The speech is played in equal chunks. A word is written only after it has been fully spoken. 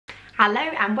Hello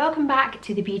and welcome back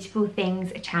to the Beautiful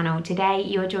Things channel. Today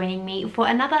you're joining me for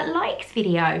another likes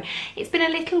video. It's been a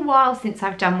little while since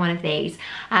I've done one of these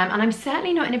and I'm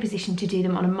certainly not in a position to do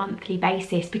them on a monthly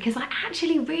basis because I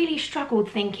actually really struggled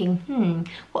thinking,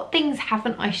 what things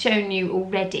haven't I shown you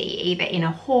already, either in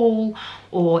a haul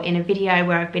or in a video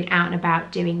where I've been out and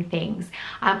about doing things.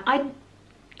 I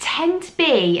tend to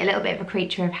be a little bit of a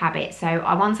creature of habit, so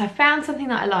once I've found something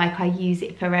that I like, I use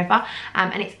it forever,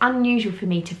 and it's unusual for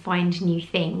me to find new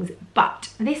things,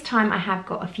 but this time I have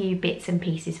got a few bits and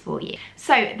pieces for you.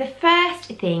 So the first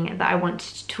thing that I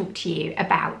wanted to talk to you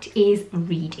about is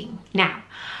reading. Now,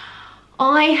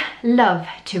 I love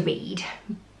to read,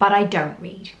 but I don't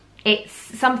read. It's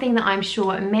something that I'm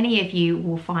sure many of you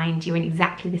will find you're in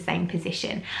exactly the same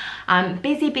position.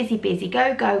 Busy, busy, busy,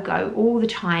 go, go, go all the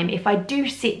time. If I do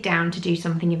sit down to do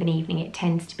something of an evening, it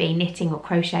tends to be knitting or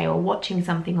crochet or watching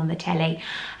something on the telly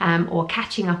or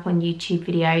catching up on YouTube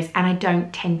videos, and I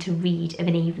don't tend to read of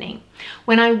an evening.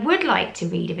 When I would like to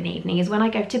read of an evening is when I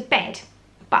go to bed.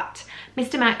 But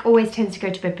Mr. Mac always tends to go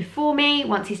to bed before me.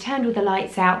 Once he's turned all the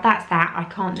lights out, that's that. I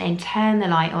can't then turn the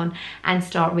light on and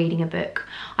start reading a book.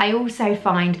 I also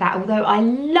find that although I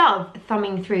love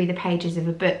thumbing through the pages of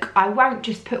a book, I won't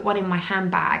just put one in my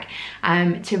handbag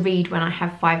to read when I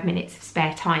have 5 minutes of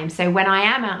spare time. So when I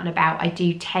am out and about, I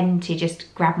do tend to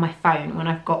just grab my phone when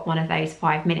I've got one of those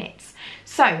 5 minutes.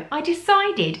 So I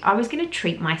decided I was going to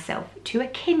treat myself to a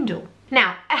Kindle.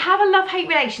 Now, I have a love-hate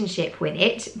relationship with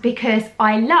it because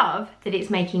I love that it's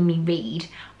making me read.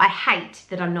 I hate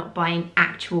that I'm not buying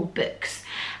actual books.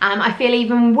 I feel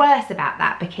even worse about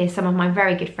that because some of my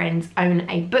very good friends own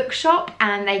a bookshop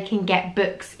and they can get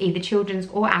books, either children's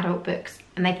or adult books,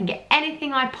 and they can get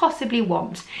anything I possibly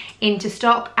want into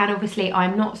stock, and obviously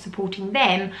I'm not supporting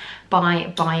them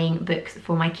by buying books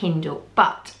for my Kindle,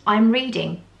 but I'm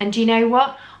reading. And do you know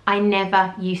what? I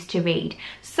never used to read.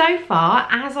 So far,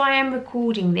 as I am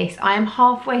recording this, I am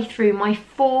halfway through my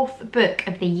 4th book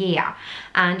of the year,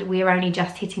 and we're only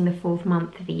just hitting the 4th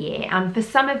month of the year. And for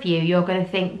some of you, you're going to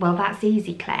think, well, that's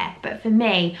easy, Claire. But for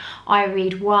me, I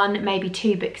read 1, maybe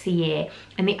 2 books a year,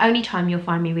 and the only time you'll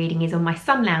find me reading is on my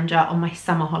sun lounger on my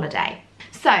summer holiday.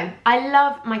 So I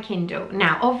love my Kindle.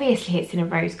 Now, obviously it's in a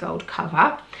rose gold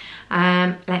cover.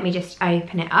 Let me just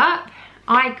open it up.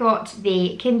 I got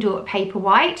the Kindle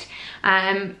Paperwhite,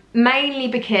 mainly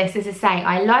because, as I say,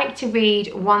 I like to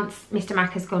read once Mr.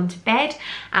 Mac has gone to bed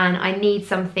and I need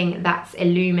something that's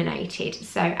illuminated.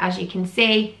 So as you can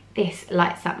see, this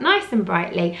lights up nice and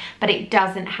brightly, but it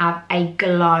doesn't have a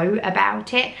glow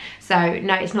about it. So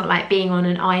no, it's not like being on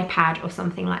an iPad or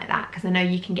something like that, because I know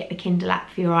you can get the Kindle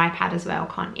app for your iPad as well,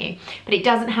 can't you? But it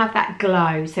doesn't have that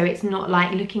glow, so it's not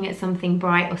like looking at something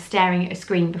bright or staring at a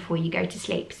screen before you go to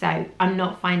sleep. So I'm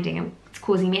not finding it's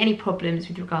causing me any problems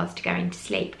with regards to going to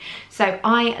sleep. So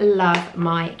I love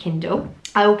my Kindle.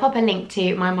 I will pop a link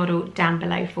to my model down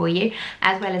below for you,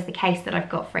 as well as the case that I've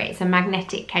got for it. It's a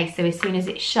magnetic case, so as soon as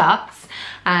it shuts,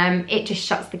 it just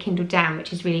shuts the Kindle down,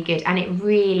 which is really good. And it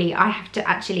really, I have to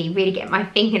actually really get my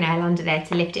fingernail under there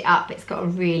to lift it up. It's got a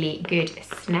really good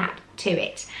snap to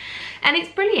it. And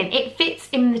it's brilliant. It fits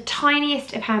in the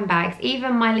tiniest of handbags.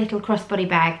 Even my little crossbody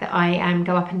bag that I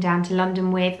go up and down to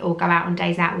London with or go out on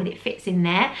days out with, it fits in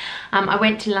there. I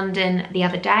went to London the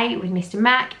other day with Mr.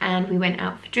 Mac and we went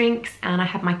out for drinks and I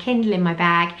had my Kindle in my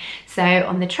bag. So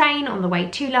on the train, on the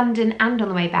way to London and on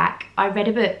the way back, I read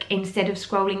a book instead of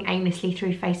scrolling aimlessly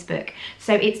through Facebook.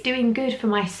 So it's doing good for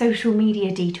my social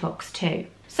media detox too.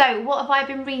 So what have I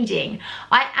been reading?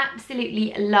 I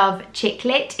absolutely love chick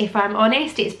lit, if I'm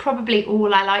honest. It's probably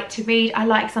all I like to read. I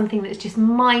like something that's just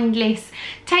mindless,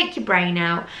 take your brain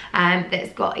out,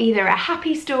 that's got either a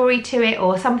happy story to it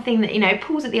or something that, you know,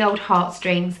 pulls at the old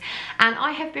heartstrings. And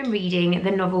I have been reading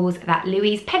the novels that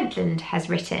Louise Pentland has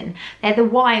written. They're the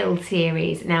Wild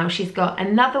series. Now, she's got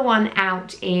another one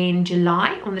out in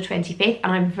July on the 25th,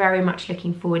 and I'm very much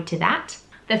looking forward to that.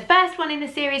 The first one in the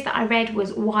series that I read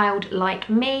was Wild Like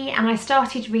Me, and I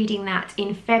started reading that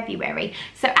in February.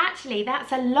 So actually,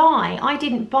 that's a lie. I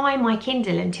didn't buy my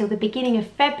Kindle until the beginning of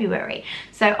February.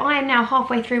 So I am now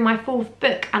halfway through my 4th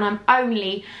book and I'm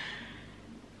only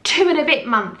 2 and a bit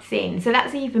months in. So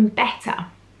that's even better.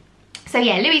 So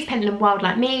yeah, Louise Pentland, Wild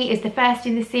Like Me is the first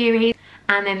in the series.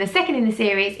 And then the second in the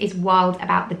series is Wild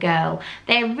About the Girl.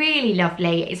 They're really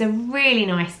lovely. It's a really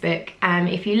nice book.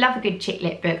 If you love a good chick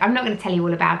lit book, I'm not going to tell you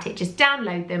all about it. Just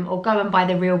download them or go and buy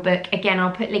the real book. Again,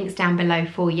 I'll put links down below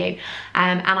for you.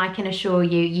 And I can assure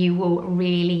you, you will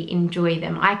really enjoy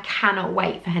them. I cannot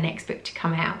wait for her next book to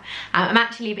come out. I'm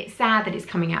actually a bit sad that it's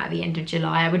coming out at the end of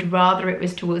July. I would rather it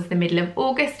was towards the middle of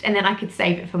August, and then I could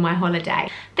save it for my holiday.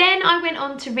 Then I went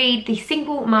on to read The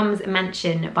Single Mum's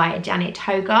Mansion by Janet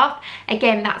Hogarth.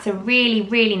 Again, that's a really,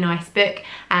 really nice book.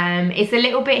 It's a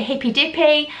little bit hippy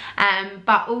dippy,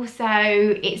 but also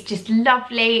it's just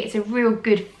lovely. It's a real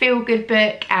good feel-good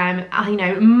book. You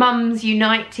know, mums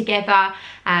unite together.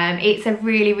 It's a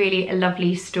really, really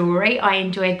lovely story. I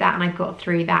enjoyed that and I got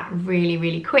through that really,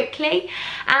 really quickly.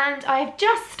 And I've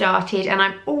just started, and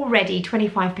I'm already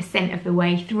 25% of the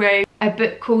way through, a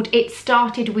book called It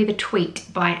Started With a Tweet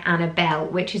by Annabelle,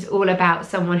 which is all about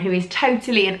someone who is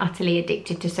totally and utterly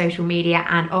addicted to social media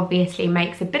and obviously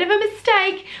makes a bit of a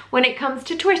mistake when it comes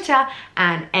to Twitter,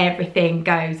 and everything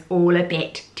goes all a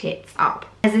bit tits up.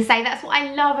 As I say, that's what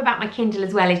I love about my Kindle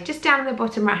as well, is just down in the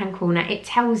bottom right hand corner it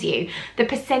tells you the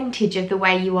percentage of the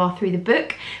way you are through the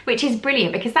book, which is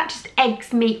brilliant because that just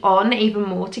eggs me on even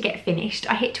more to get finished.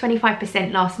 I hit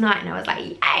 25% last night and I was like,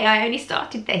 yay, I only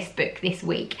started this book this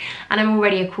week and I'm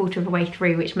already a quarter of the way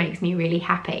through, which makes me really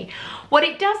happy. What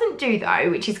it doesn't do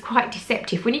though, which is quite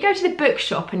deceptive, when you go to the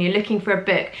bookshop and you're looking for a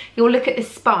book, you'll look at the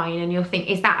spine and you'll think,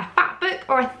 is that a fat book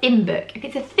or a thin book? If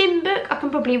it's a thin book, I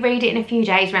can probably read it in a few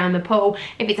days round the pool.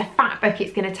 If it's a fat book,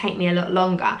 it's going to take me a lot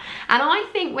longer. And I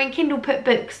think when Kindle put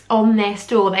books on their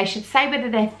store, they should say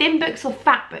whether they're thin books or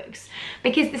fat books,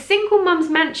 because The Single Mum's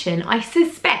Mansion, I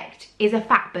suspect, is a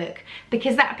fat book,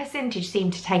 because that percentage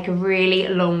seemed to take a really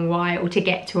long while to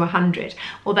get to 100,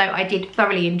 although I did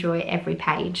thoroughly enjoy every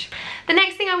page. The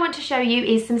next thing I want to show you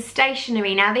is some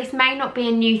stationery. Now this may not be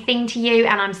a new thing to you,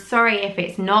 and I'm sorry if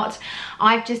it's not.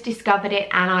 I've just discovered it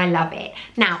and I love it.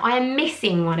 Now I am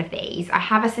missing one of these. I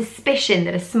have a suspicion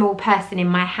that a small person in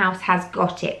my house has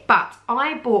got it, but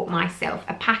I bought myself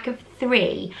a pack of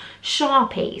 3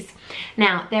 Sharpies.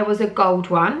 Now there was a gold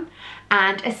one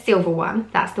and a silver one,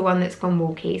 that's the one that's gone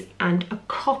walkies, and a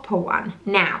copper one.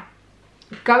 Now,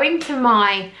 going to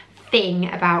my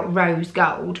thing about rose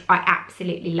gold, I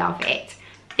absolutely love it.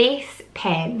 This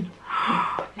pen,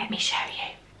 let me show you.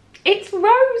 It's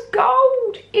rose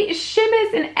gold, it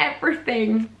shimmers and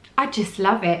everything. I just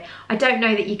love it. I don't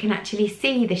know that you can actually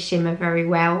see the shimmer very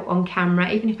well on camera,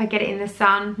 even if I get it in the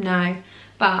sun, no,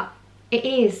 but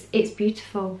it's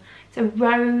beautiful. It's a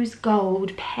rose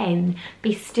gold pen.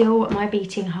 Be still my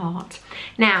beating heart.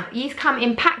 Now, these come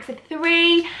in packs of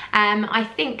 3. I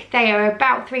think they are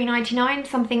about £3.99,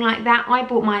 something like that. I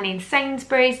bought mine in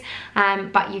Sainsbury's,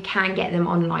 but you can get them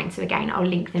online. So again, I'll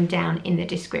link them down in the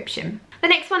description. The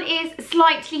next one is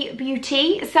Slightly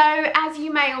Beauty. So as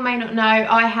you may or may not know,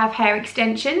 I have hair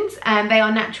extensions. They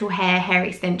are natural hair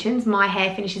extensions. My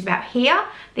hair finishes about here.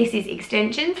 This is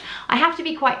extensions. I have to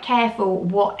be quite careful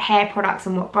what hair products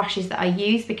and what brushes that I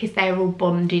use because they are all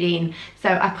bonded in. So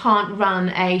I can't run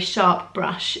a sharp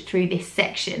brush through this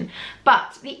section.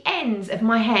 But the ends of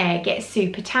my hair get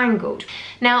super tangled.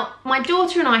 Now, my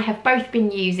daughter and I have both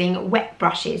been using wet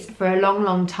brushes for a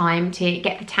long time to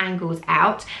get the tangles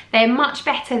out. They're much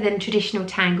better than traditional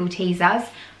tangle teasers.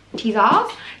 We've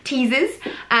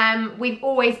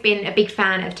always been a big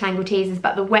fan of tangle teasers,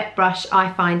 but the wet brush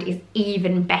I find is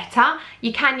even better.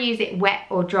 You can use it wet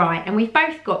or dry, and we've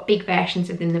both got big versions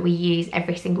of them that we use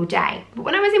every single day. But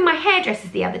when I was in my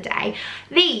hairdresser's the other day,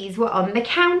 these were on the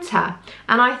counter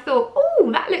and I thought, oh,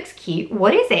 that looks cute,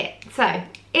 what is it? So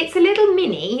it's a little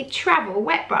mini travel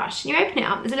wet brush. You open it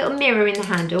up, there's a little mirror in the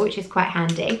handle, which is quite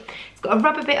handy. It's got a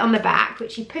rubber bit on the back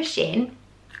which you push in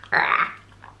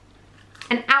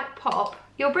and out pop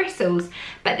your bristles.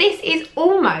 But this is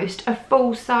almost a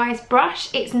full-size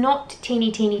brush. It's not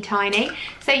teeny tiny,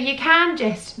 so you can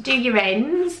just do your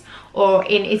ends, or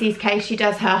in Izzy's case she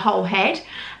does her whole head,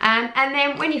 and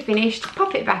then when you're finished,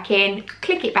 pop it back in,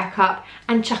 click it back up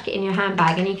and chuck it in your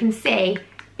handbag. And you can see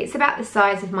it's about the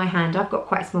size of my hand. I've got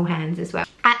quite small hands as well.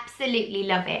 Absolutely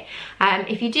love it.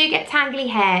 If you do get tangly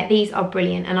hair, these are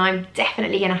brilliant, and I'm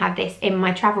definitely going to have this in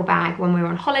my travel bag when we're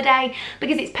on holiday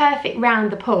because it's perfect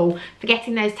round the pool for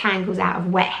getting those tangles out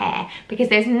of wet hair, because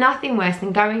there's nothing worse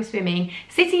than going swimming,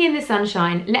 sitting in the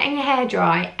sunshine, letting your hair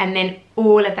dry, and then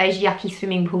all of those yucky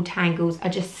swimming pool tangles are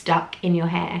just stuck in your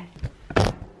hair.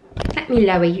 Let me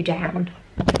lower you down.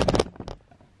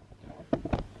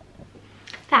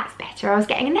 That's better. better. I was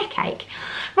getting a neck ache.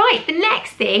 Right, the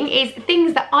next thing is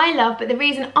things that I love, but the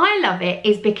reason I love it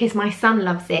is because my son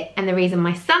loves it, and the reason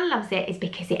my son loves it is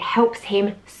because it helps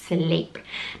him sleep.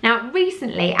 Now,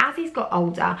 recently, as he's got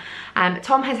older,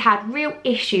 Tom has had real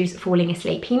issues falling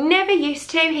asleep. He never used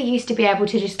to. He used to be able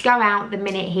to just go out the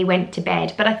minute he went to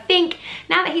bed, but I think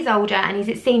now that he's older and he's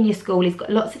at senior school, he's got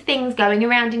lots of things going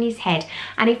around in his head,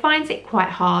 and he finds it quite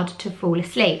hard to fall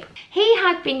asleep. He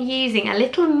had been using a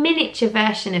little miniature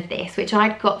version of this, which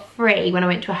I'd got free when I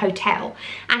went to a hotel,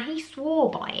 and he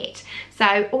swore by it.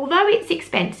 So although it's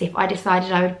expensive, I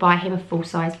decided I would buy him a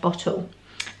full-size bottle.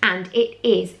 And it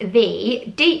is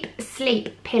the Deep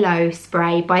Sleep Pillow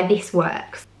Spray by This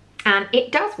Works. And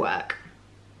it does work.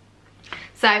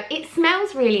 So it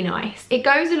smells really nice. It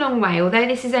goes a long way. Although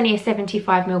this is only a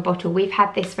 75ml bottle, we've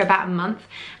had this for about a month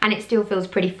and it still feels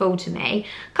pretty full to me.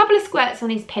 A couple of squirts on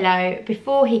his pillow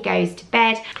before he goes to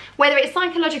bed. Whether it's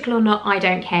psychological or not, I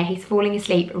don't care. He's falling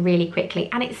asleep really quickly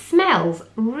and it smells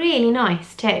really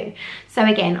nice too. So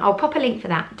again, I'll pop a link for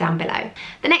that down below.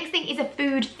 The next thing is a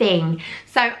food thing.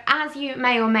 So as you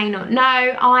may or may not know,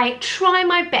 I try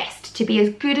my best to be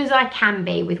as good as I can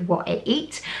be with what I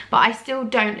eat, but I still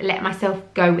don't let myself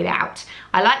go without.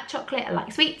 I like chocolate, I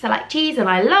like sweets, I like cheese, and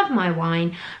I love my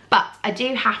wine, but I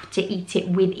do have to eat it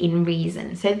within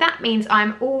reason. So that means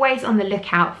I'm always on the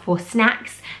lookout for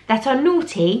snacks that are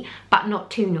naughty, but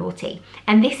not too naughty.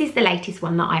 And this is the latest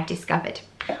one that I've discovered.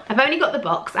 I've only got the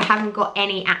box, I haven't got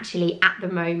any actually at the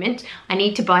moment. I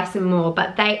need to buy some more,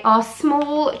 but they are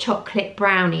small chocolate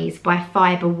brownies by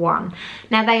Fibre One.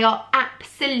 Now they are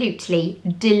absolutely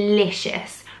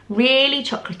delicious, really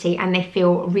chocolatey, and they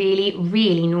feel really,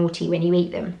 really naughty when you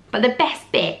eat them. But the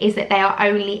best bit is that they are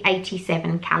only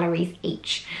 87 calories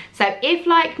each. So if,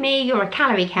 like me, you're a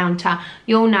calorie counter,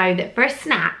 you'll know that for a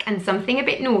snack and something a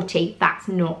bit naughty, that's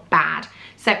not bad.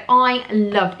 So I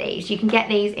love these. You can get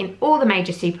these in all the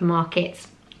major supermarkets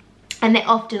and they're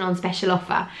often on special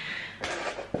offer.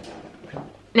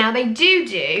 Now they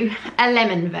do a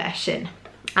lemon version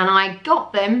and I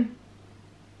got them.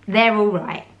 They're all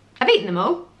right. I've eaten them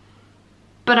all,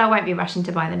 but I won't be rushing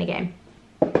to buy them again.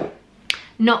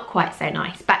 Not quite so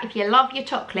nice, but if you love your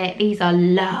chocolate, these are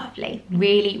lovely,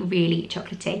 really, really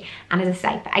chocolatey. And as I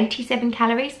say, for 87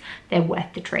 calories, they're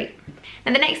worth the treat.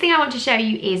 And the next thing I want to show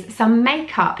you is some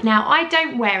makeup. Now, I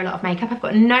don't wear a lot of makeup. I've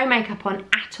got no makeup on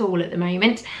at all at the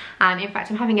moment. In fact,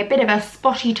 I'm having a bit of a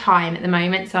spotty time at the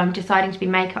moment, so I'm deciding to be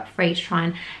makeup free to try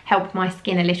and help my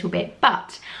skin a little bit.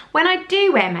 But when I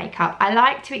do wear makeup, I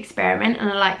like to experiment and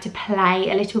I like to play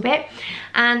a little bit.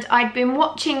 And I'd been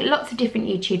watching lots of different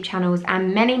YouTube channels,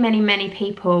 and many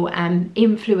people,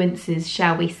 influencers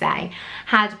shall we say,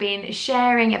 had been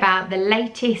sharing about the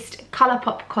latest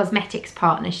Colourpop Cosmetics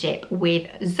partnership with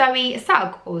Zoe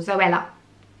Sugg, or Zoella.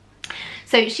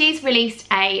 So she's released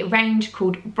a range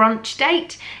called Brunch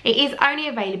Date. It is only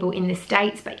available in the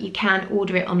States, but you can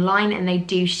order it online and they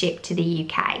do ship to the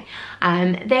UK.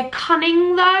 They're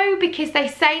cunning though, because they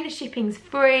say the shipping's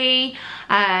free,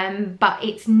 but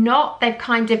it's not. They've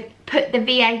kind of put the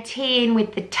VAT in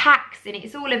with the tax and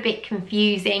it's all a bit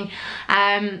confusing.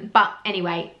 But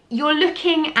anyway, you're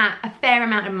looking at a fair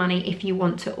amount of money if you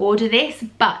want to order this,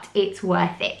 but it's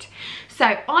worth it. So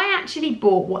I actually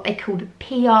bought what they call the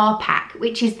PR pack,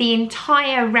 which is the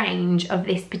entire range of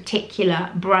this particular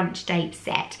Brunch Date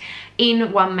set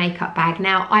in one makeup bag.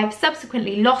 Now, I've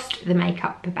subsequently lost the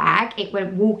makeup bag. It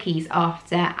went walkies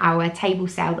after our table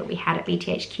sale that we had at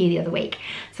BTHQ the other week.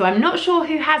 So I'm not sure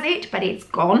who has it, but it's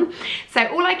gone. So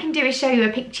all I can do is show you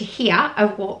a picture here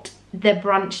of what the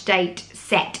Brunch Date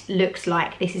set looks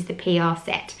like. This is the PR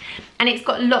set. And it's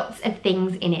got lots of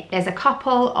things in it. There's a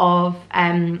couple of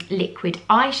liquid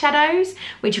eyeshadows,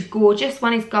 which are gorgeous.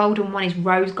 One is gold and one is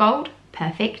rose gold.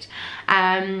 Perfect.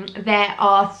 There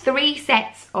are 3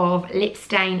 sets of lip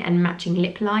stain and matching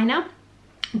lip liner.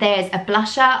 There's a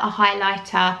blusher, a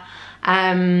highlighter,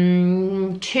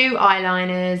 2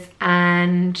 eyeliners,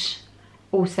 and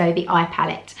also the eye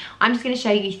palette. I'm just going to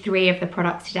show you 3 of the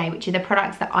products today, which are the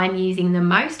products that I'm using the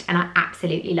most and I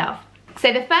absolutely love.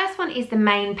 So the first one is the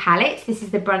main palette. This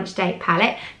is the Brunch Date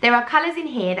palette. There are colours in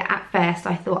here that at first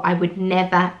I thought I would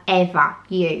never ever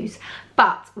use.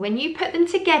 But when you put them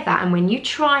together and when you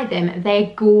try them,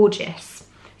 they're gorgeous.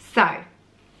 So,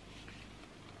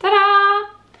 ta-da!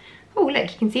 Oh,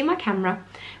 look, you can see my camera.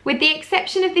 With the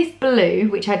exception of this blue,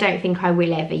 which I don't think I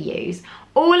will ever use,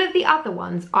 all of the other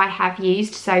ones I have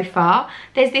used so far.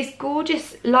 There's this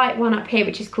gorgeous light one up here,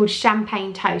 which is called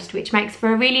Champagne Toast, which makes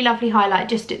for a really lovely highlight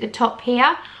just at the top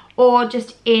here, or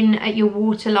just in at your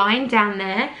waterline down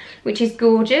there, which is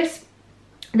gorgeous.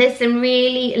 There's some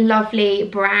really lovely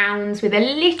browns with a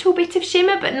little bit of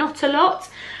shimmer, but not a lot.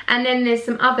 And then there's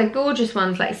some other gorgeous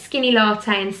ones like Skinny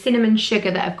Latte and Cinnamon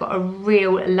Sugar that have got a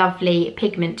real lovely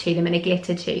pigment to them and a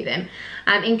glitter to them.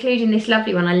 Including this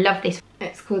lovely one, I love this.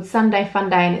 It's called Sunday Fun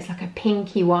Day and it's like a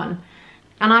pinky one.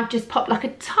 And I've just popped like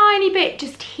a tiny bit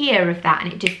just here of that,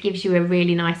 and it just gives you a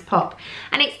really nice pop.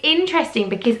 And it's interesting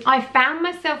because I found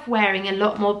myself wearing a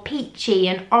lot more peachy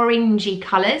and orangey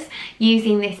colours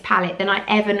using this palette than I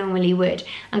ever normally would.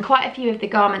 And quite a few of the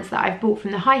garments that I've bought from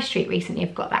the high street recently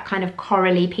have got that kind of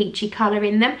corally peachy colour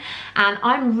in them. And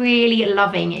I'm really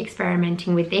loving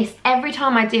experimenting with this. Every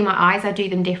time I do my eyes, I do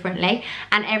them differently.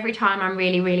 And every time I'm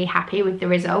really, really happy with the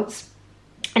results.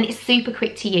 And it's super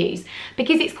quick to use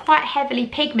because it's quite heavily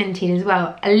pigmented as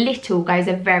well. A little goes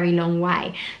a very long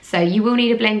way. So you will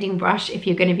need a blending brush if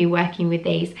you're going to be working with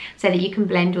these so that you can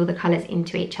blend all the colours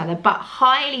into each other. But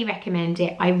highly recommend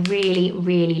it. I really,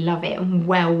 really love it and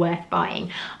well worth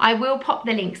buying. I will pop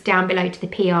the links down below to the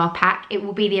PR pack. It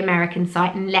will be the American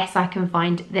site unless I can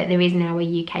find that there is now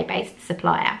a UK based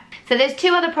supplier. So there's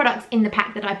two other products in the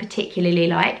pack that I particularly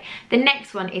like. The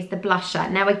next one is the blusher.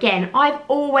 Now again, I've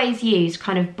always used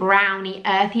kind of browny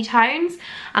earthy tones,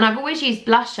 and I've always used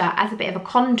blusher as a bit of a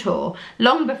contour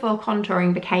long before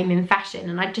contouring became in fashion,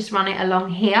 and I'd just run it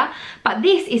along here. But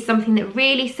this is something that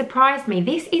really surprised me.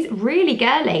 This is really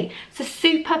girly. It's a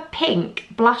super pink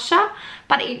blusher,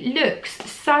 but it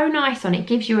looks so nice on. It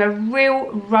gives you a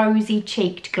real rosy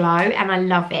cheeked glow and I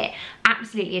love it.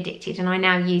 Absolutely addicted, and I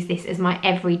now use this as my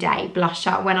everyday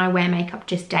blusher when I wear makeup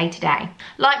just day to day.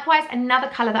 Likewise, another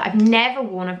colour that I've never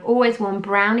worn, I've always worn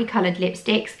brownie coloured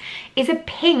lipsticks, is a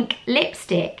pink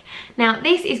lipstick. Now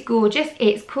this is gorgeous.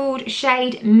 It's called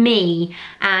shade Me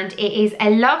and it is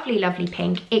a lovely, lovely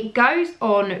pink. It goes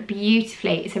on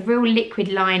beautifully. It's a real liquid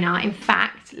liner. In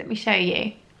fact, let me show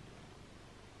you.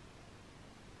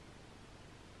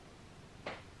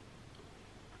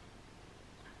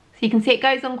 So you can see it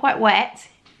goes on quite wet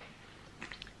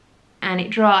and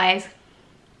it dries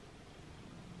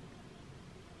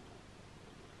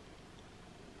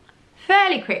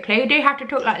fairly quickly. You do have to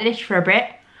talk like this for a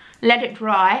bit, let it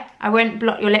dry. I won't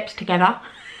blot your lips together.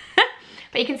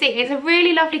 But you can see it's a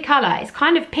really lovely colour. It's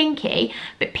kind of pinky,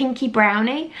 but pinky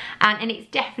browny, and it's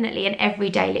definitely an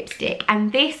everyday lipstick,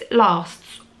 and this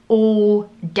lasts all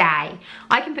day.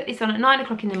 I can put this on at 9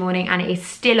 o'clock in the morning and it is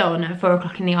still on at 4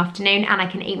 o'clock in the afternoon, and I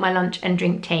can eat my lunch and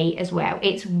drink tea as well.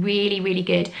 It's really, really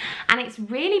good, and it's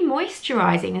really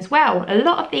moisturising as well. A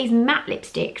lot of these matte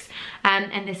lipsticks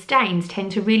and the stains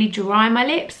tend to really dry my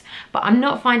lips, but I'm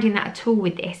not finding that at all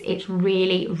with this. It's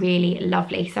really, really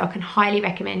lovely, so I can highly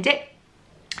recommend it.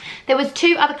 There was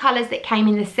two other colours that came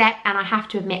in the set, and I have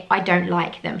to admit I don't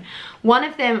like them. One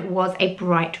of them was a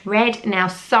bright red. Now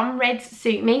some reds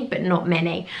suit me, but not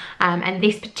many. And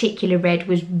this particular red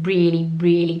was really,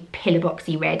 really pillar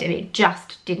boxy red, and it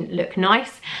just didn't look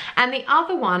nice. And the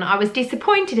other one I was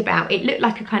disappointed about. It looked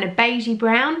like a kind of beigey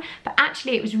brown, but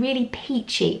actually it was really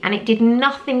peachy, and it did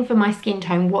nothing for my skin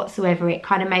tone whatsoever. It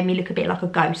kind of made me look a bit like a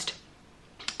ghost.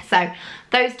 So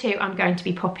those two I'm going to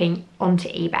be popping onto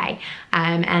eBay,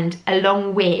 and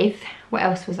along with, what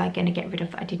else was I going to get rid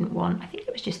of that I didn't want? I think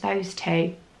it was just those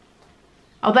two.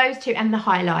 Oh, those two and the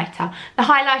highlighter. The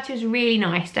highlighter is really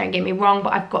nice, don't get me wrong,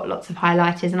 but I've got lots of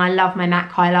highlighters and I love my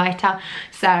MAC highlighter.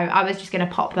 So I was just going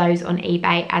to pop those on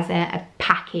eBay as a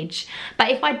package. But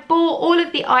if I bought all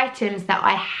of the items that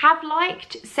I have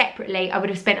liked separately, I would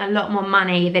have spent a lot more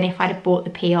money than if I'd have bought the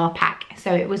PR pack.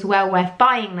 So it was well worth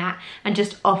buying that and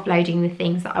just offloading the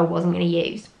things that I wasn't going to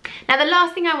use. Now the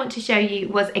last thing I want to show you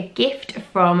was a gift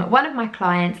from one of my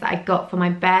clients that I got for my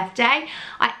birthday.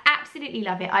 I absolutely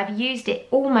love it. I've used it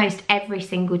almost every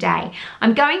single day.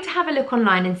 I'm going to have a look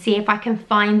online and see if I can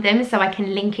find them, so I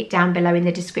can link it down below in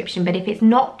the description. But if it's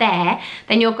not there,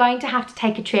 then you're going to have to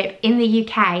take a trip in the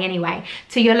UK anyway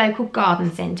to your local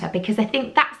garden centre, because I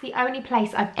think that's the only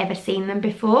place I've ever seen them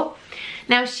before.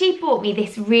 Now she bought me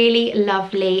this really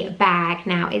lovely bag.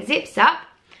 Now it zips up.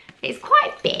 It's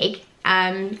quite big.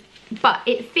 But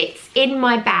it fits in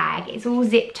my bag. It's all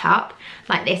zipped up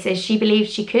like this, as she believed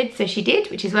she could, so she did,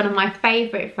 which is one of my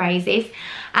favourite phrases.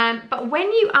 But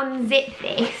when you unzip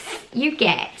this, you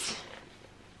get,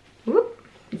 whoop,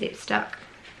 zip stuck,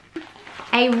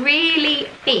 a really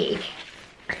big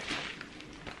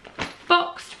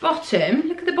boxed bottom.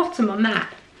 Look at the bottom on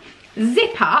that.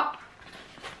 Zip up,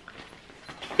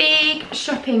 big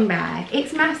shopping bag.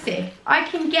 It's massive. I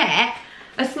can get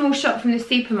a small shop from the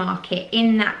supermarket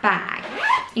in that bag.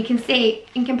 You can see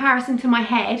in comparison to my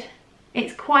head,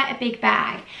 It's quite a big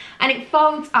bag and it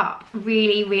folds up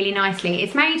really, really nicely.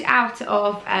 It's made out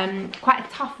of quite a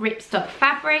tough ripstop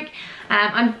fabric.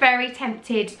 I'm very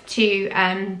tempted to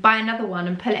buy another one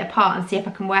and pull it apart and see if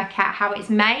I can work out how it's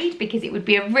made, because it would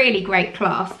be a really great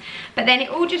class. But then it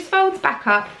all just folds back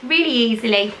up really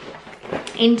easily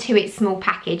into its small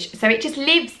package, so it just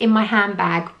lives in my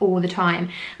handbag all the time.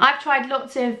 I've tried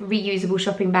lots of reusable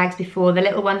shopping bags before, the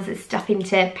little ones that stuff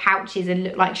into pouches and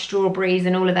look like strawberries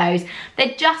and all of those.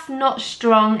 They're just not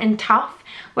strong and tough,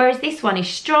 whereas this one is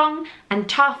strong and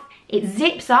tough. It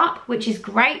zips up, which is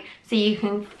great, so you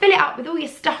can fill it up with all your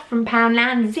stuff from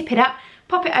Poundland, zip it up,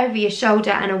 pop it over your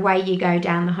shoulder, and away you go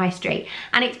down the high street.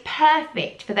 And it's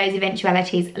perfect for those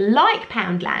eventualities like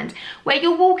Poundland, where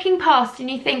you're walking past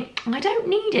and you think, I don't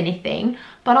need anything,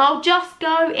 but I'll just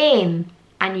go in,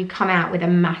 and you come out with a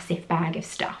massive bag of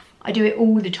stuff. I do it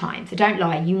all the time, so don't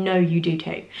lie, you know you do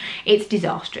too. It's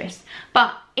disastrous,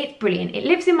 but it's brilliant. It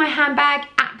lives in my handbag,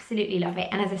 absolutely love it.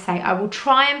 And as I say, I will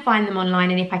try and find them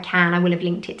online, and if I can, I will have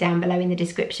linked it down below in the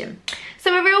description.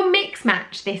 So a real mix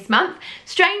match this month.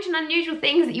 Strange and unusual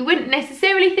things that you wouldn't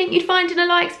necessarily think you'd find in a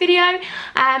likes video,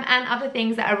 and other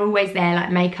things that are always there,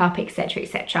 like makeup, etc,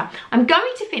 etc. I'm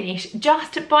going to finish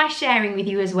just by sharing with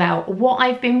you as well what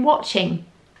I've been watching.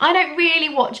 I don't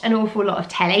really watch an awful lot of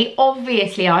telly.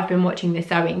 Obviously, I've been watching The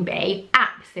Sewing Bee.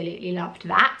 Absolutely loved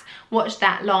that. Watched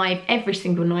that live every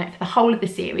single night for the whole of the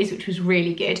series, which was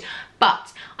really good.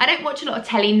 But I don't watch a lot of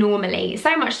telly normally,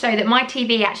 so much so that my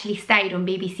TV actually stayed on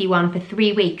BBC One for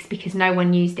 3 weeks because no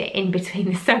one used it in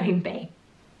between The Sewing Bee.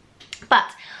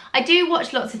 But I do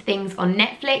watch lots of things on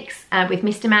Netflix with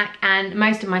Mr. Mac, and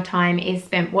most of my time is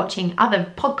spent watching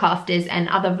other podcasters and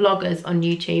other vloggers on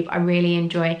YouTube. I really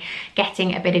enjoy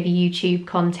getting a bit of YouTube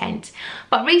content.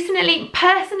 But recently,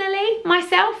 personally,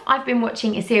 myself, I've been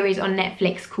watching a series on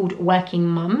Netflix called Working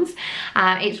Mums.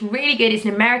 It's really good. It's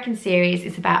an American series.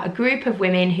 It's about a group of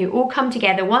women who all come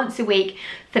together once a week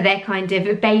for their kind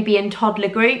of baby and toddler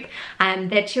group, and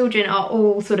their children are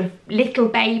all sort of little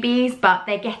babies, but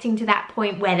they're getting to that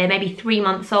point where they're maybe 3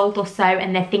 months old or so,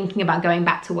 and they're thinking about going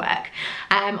back to work.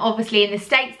 Obviously in the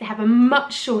States they have a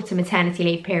much shorter maternity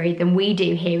leave period than we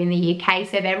do here in the UK,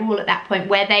 so they're all at that point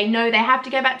where they know they have to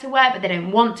go back to work, but they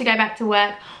don't want to go back to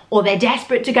work, or they're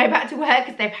desperate to go back to work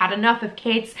because they've had enough of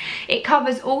kids. It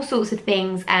covers all sorts of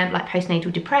things like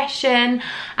postnatal depression.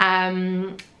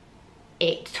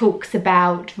 It talks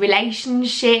about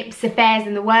relationships, affairs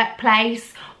in the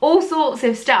workplace, all sorts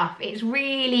of stuff. It's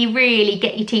really, really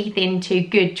get your teeth into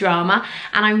good drama,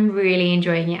 and I'm really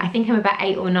enjoying it. I think I'm about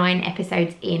 8 or 9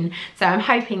 episodes in, so I'm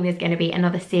hoping there's going to be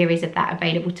another series of that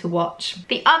available to watch.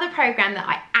 The other programme that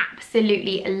I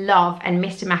absolutely love, and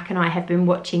Mr. Mac and I have been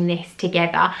watching this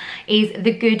together, is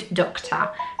The Good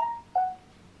Doctor.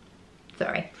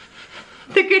 Sorry.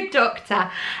 The Good Doctor.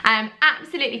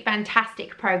 Absolutely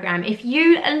fantastic programme. If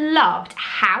you loved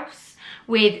House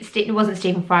with, it wasn't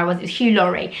Stephen Fry, it was Hugh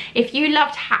Laurie. If you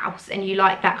loved House and you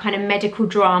like that kind of medical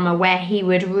drama where he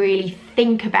would really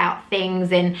think about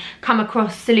things and come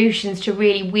across solutions to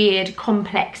really weird,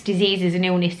 complex diseases and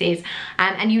illnesses,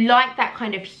 and you like that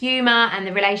kind of humour and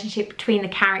the relationship between the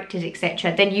characters,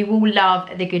 etc., then you will love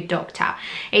The Good Doctor.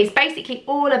 It's basically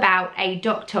all about a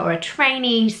doctor or a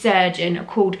trainee surgeon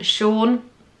called Sean,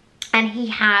 and he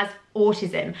has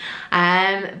autism,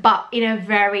 but in a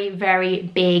very, very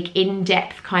big,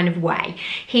 in-depth kind of way.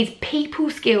 His people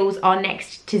skills are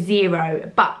next to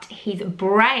zero, but his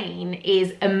brain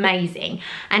is amazing,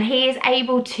 and he is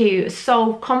able to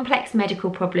solve complex medical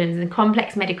problems and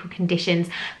complex medical conditions,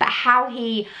 but how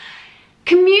he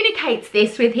communicates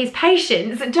this with his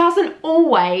patients doesn't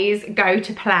always go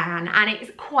to plan, and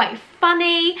it's quite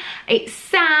funny, it's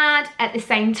sad, at the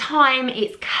same time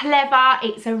it's clever.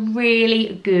 It's a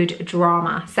really good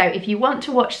drama. So if you want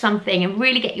to watch something and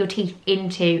really get your teeth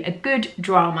into a good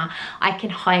drama, I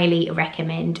can highly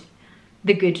recommend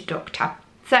The Good Doctor.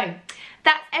 So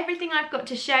that's everything I've got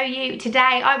to show you today.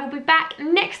 I will be back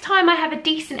next time I have a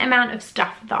decent amount of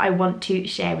stuff that I want to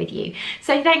share with you.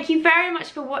 So thank you very much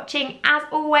for watching. As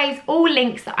always, all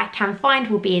links that I can find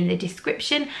will be in the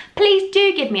description. Please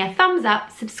do give me a thumbs up,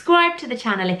 subscribe to the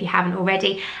channel if you haven't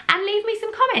already, and leave me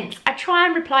some comments. I try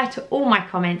and reply to all my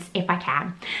comments if I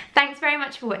can. Thanks very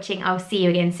much for watching. I'll see you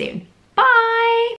again soon. Bye!